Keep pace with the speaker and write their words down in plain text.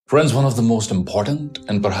Friends, one of the most important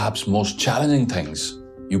and perhaps most challenging things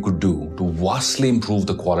you could do to vastly improve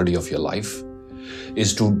the quality of your life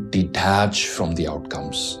is to detach from the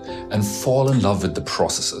outcomes and fall in love with the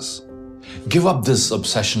processes. Give up this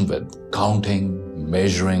obsession with counting,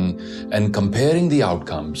 measuring, and comparing the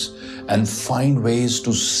outcomes and find ways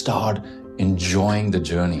to start enjoying the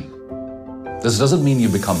journey. This doesn't mean you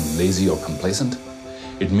become lazy or complacent.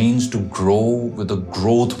 It means to grow with a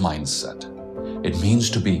growth mindset. It means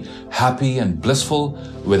to be happy and blissful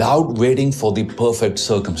without waiting for the perfect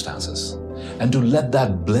circumstances, and to let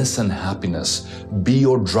that bliss and happiness be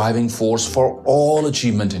your driving force for all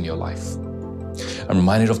achievement in your life. I'm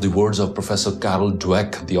reminded of the words of Professor Carol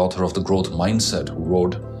Dweck, the author of The Growth Mindset, who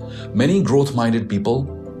wrote, "Many growth-minded people,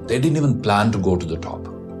 they didn't even plan to go to the top.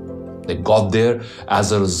 They got there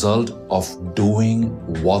as a result of doing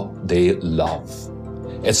what they love."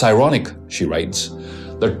 It's ironic, she writes,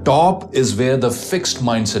 the top is where the fixed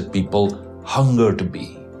mindset people hunger to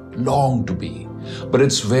be, long to be. But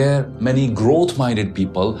it's where many growth-minded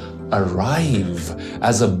people arrive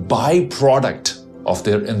as a byproduct of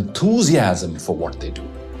their enthusiasm for what they do.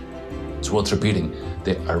 It's worth repeating.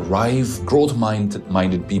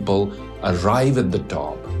 Growth-minded people arrive at the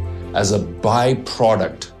top as a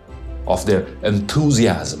byproduct of their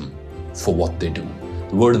enthusiasm for what they do.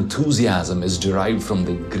 The word enthusiasm is derived from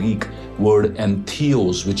the Greek word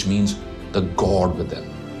entheos, which means the God within.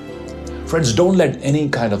 Friends, don't let any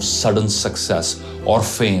kind of sudden success or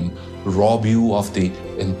fame rob you of the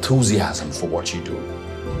enthusiasm for what you do.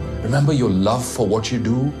 Remember, your love for what you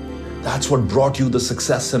do, that's what brought you the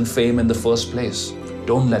success and fame in the first place.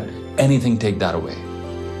 Don't let anything take that away.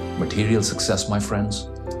 Material success, my friends,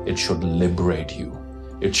 it should liberate you.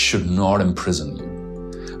 It should not imprison you.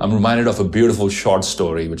 I'm reminded of a beautiful short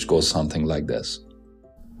story which goes something like this.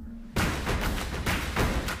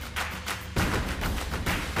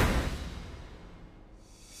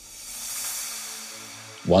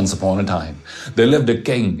 Once upon a time, there lived a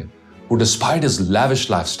king who, despite his lavish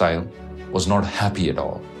lifestyle, was not happy at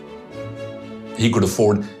all. He could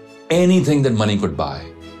afford anything that money could buy,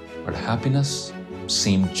 but happiness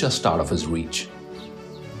seemed just out of his reach.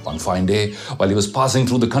 One fine day, while he was passing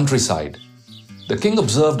through the countryside, the king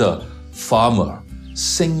observed a farmer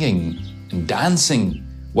singing and dancing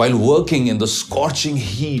while working in the scorching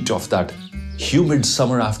heat of that humid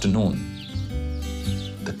summer afternoon.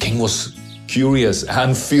 The king was curious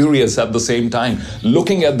and furious at the same time,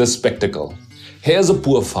 looking at this spectacle. Here's a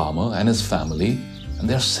poor farmer and his family, and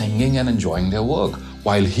they're singing and enjoying their work,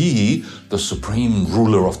 while he, the supreme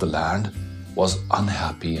ruler of the land, was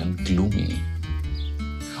unhappy and gloomy.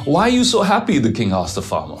 "Why are you so happy?" the king asked the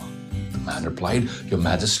farmer. The man replied, "Your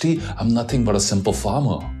Majesty, I'm nothing but a simple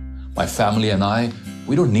farmer. My family and I,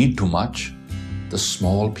 we don't need too much. The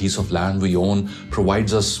small piece of land we own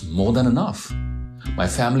provides us more than enough. My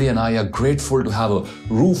family and I are grateful to have a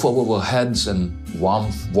roof over our heads and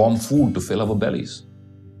warm food to fill our bellies."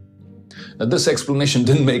 Now, this explanation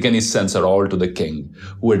didn't make any sense at all to the king,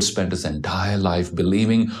 who had spent his entire life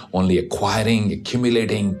believing only acquiring,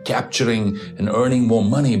 accumulating, capturing, and earning more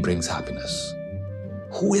money brings happiness.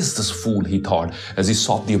 Who is this fool, he thought, as he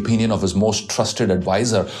sought the opinion of his most trusted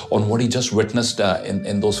advisor on what he just witnessed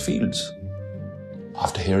in those fields.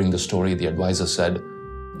 After hearing the story, the advisor said,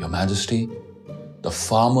 "Your Majesty, the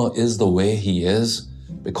farmer is the way he is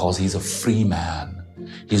because he's a free man.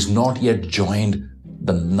 He's not yet joined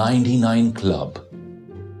the 99 Club."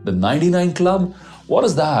 "The 99 Club? What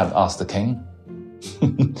is that?" asked the king.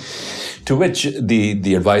 To which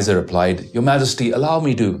the advisor replied, "Your Majesty, allow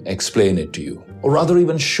me to explain it to you, or rather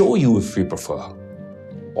even show you if you prefer.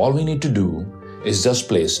 All we need to do is just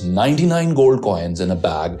place 99 gold coins in a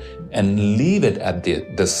bag and leave it at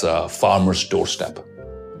this farmer's doorstep."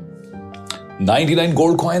 99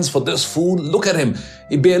 gold coins for this fool? Look at him.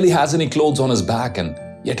 He barely has any clothes on his back, and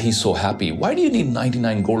yet he's so happy. Why do you need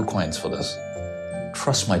 99 gold coins for this?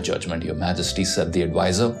 "Trust my judgment, Your Majesty," said the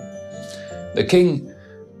advisor. The king,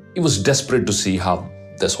 he was desperate to see how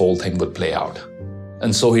this whole thing would play out.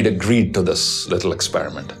 And so he'd agreed to this little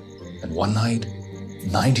experiment. And one night,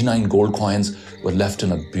 99 gold coins were left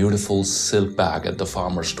in a beautiful silk bag at the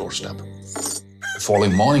farmer's doorstep. The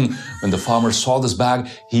following morning, when the farmer saw this bag,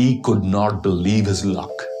 he could not believe his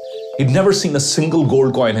luck. He'd never seen a single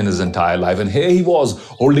gold coin in his entire life, and here he was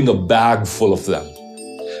holding a bag full of them.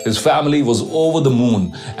 His family was over the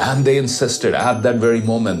moon, and they insisted at that very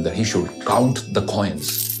moment that he should count the coins.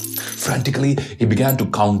 Frantically, he began to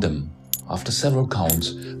count them. After several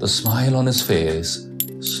counts, the smile on his face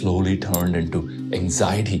slowly turned into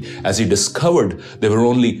anxiety as he discovered there were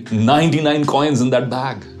only 99 coins in that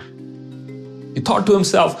bag. He thought to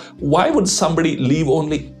himself, why would somebody leave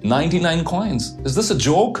only 99 coins? Is this a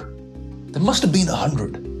joke? There must have been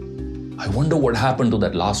 100. I wonder what happened to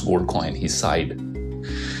that last gold coin, he sighed.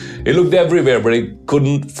 He looked everywhere, but he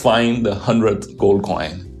couldn't find the 100th gold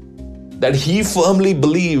coin that he firmly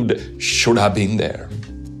believed should have been there.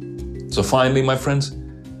 So finally, my friends,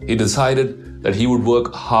 he decided that he would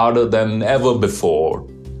work harder than ever before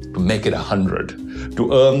to make it 100,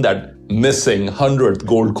 to earn that missing 100th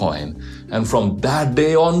gold coin. And from that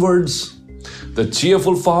day onwards, the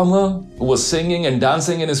cheerful farmer who was singing and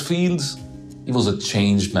dancing in his fields, he was a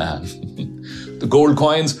changed man. The gold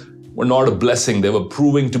coins were not a blessing, they were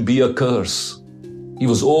proving to be a curse. He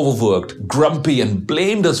was overworked, grumpy, and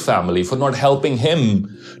blamed his family for not helping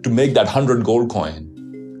him to make that 100 gold coin.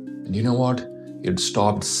 And you know what? He had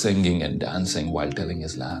stopped singing and dancing while tilling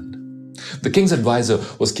his land. The king's advisor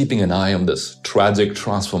was keeping an eye on this tragic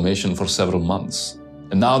transformation for several months.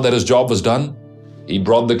 And now that his job was done, he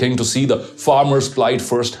brought the king to see the farmer's plight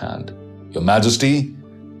firsthand. Your Majesty,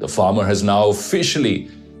 the farmer has now officially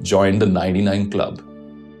joined the 99 Club.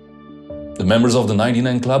 The members of the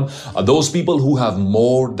 99 Club are those people who have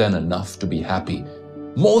more than enough to be happy.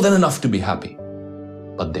 More than enough to be happy.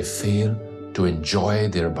 But they fail to enjoy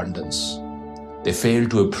their abundance. They fail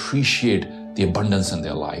to appreciate the abundance in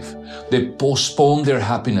their life. They postpone their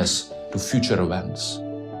happiness to future events.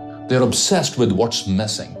 They're obsessed with what's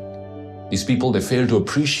missing. These people, they fail to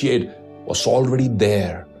appreciate what's already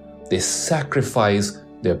there. They sacrifice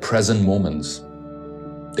their present moments.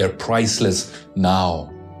 They're priceless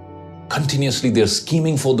now. Continuously, they're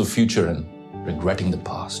scheming for the future and regretting the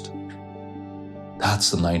past.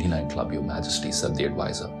 That's the 99 Club, Your Majesty, said the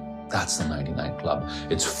advisor. That's the 99 Club.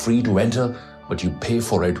 It's free to enter, but you pay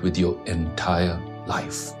for it with your entire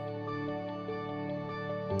life.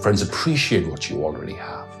 Friends, appreciate what you already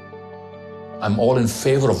have. I'm all in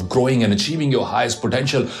favor of growing and achieving your highest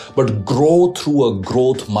potential, but grow through a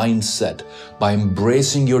growth mindset by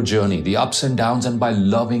embracing your journey, the ups and downs, and by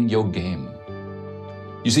loving your game.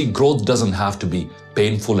 You see, growth doesn't have to be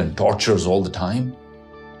painful and torturous all the time.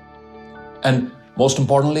 And most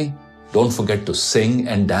importantly, don't forget to sing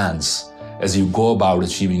and dance as you go about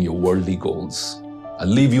achieving your worldly goals. I'll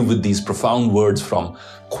leave you with these profound words from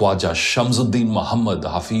Khwaja Shamsuddin Muhammad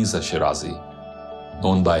Hafiz Shirazi,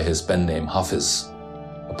 known by his pen name Hafiz,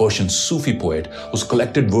 a Persian Sufi poet whose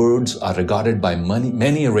collected words are regarded by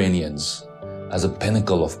many Iranians as a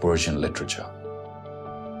pinnacle of Persian literature.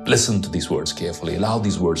 Listen to these words carefully. Allow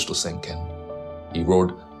these words to sink in. He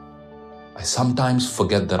wrote, I sometimes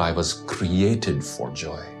forget that I was created for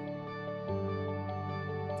joy.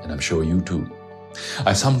 And I'm sure you too.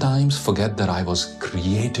 I sometimes forget that I was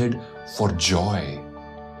created for joy.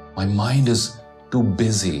 My mind is too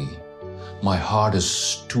busy. My heart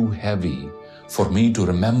is too heavy for me to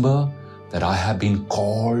remember that I have been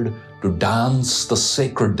called to dance the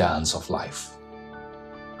sacred dance of life.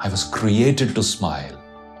 I was created to smile,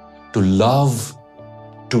 to love,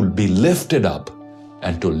 to be lifted up,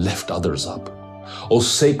 and to lift others up. O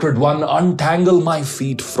Sacred One, untangle my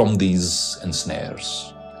feet from these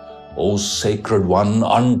ensnares. O Sacred One,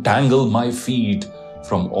 untangle my feet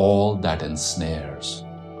from all that ensnares.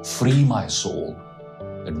 Free my soul,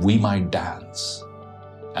 that we might dance,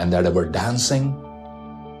 and that our dancing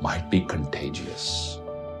might be contagious.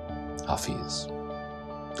 Hafiz.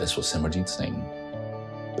 This was Simarjeet Singh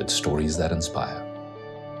with Stories That Inspire.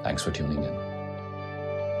 Thanks for tuning in.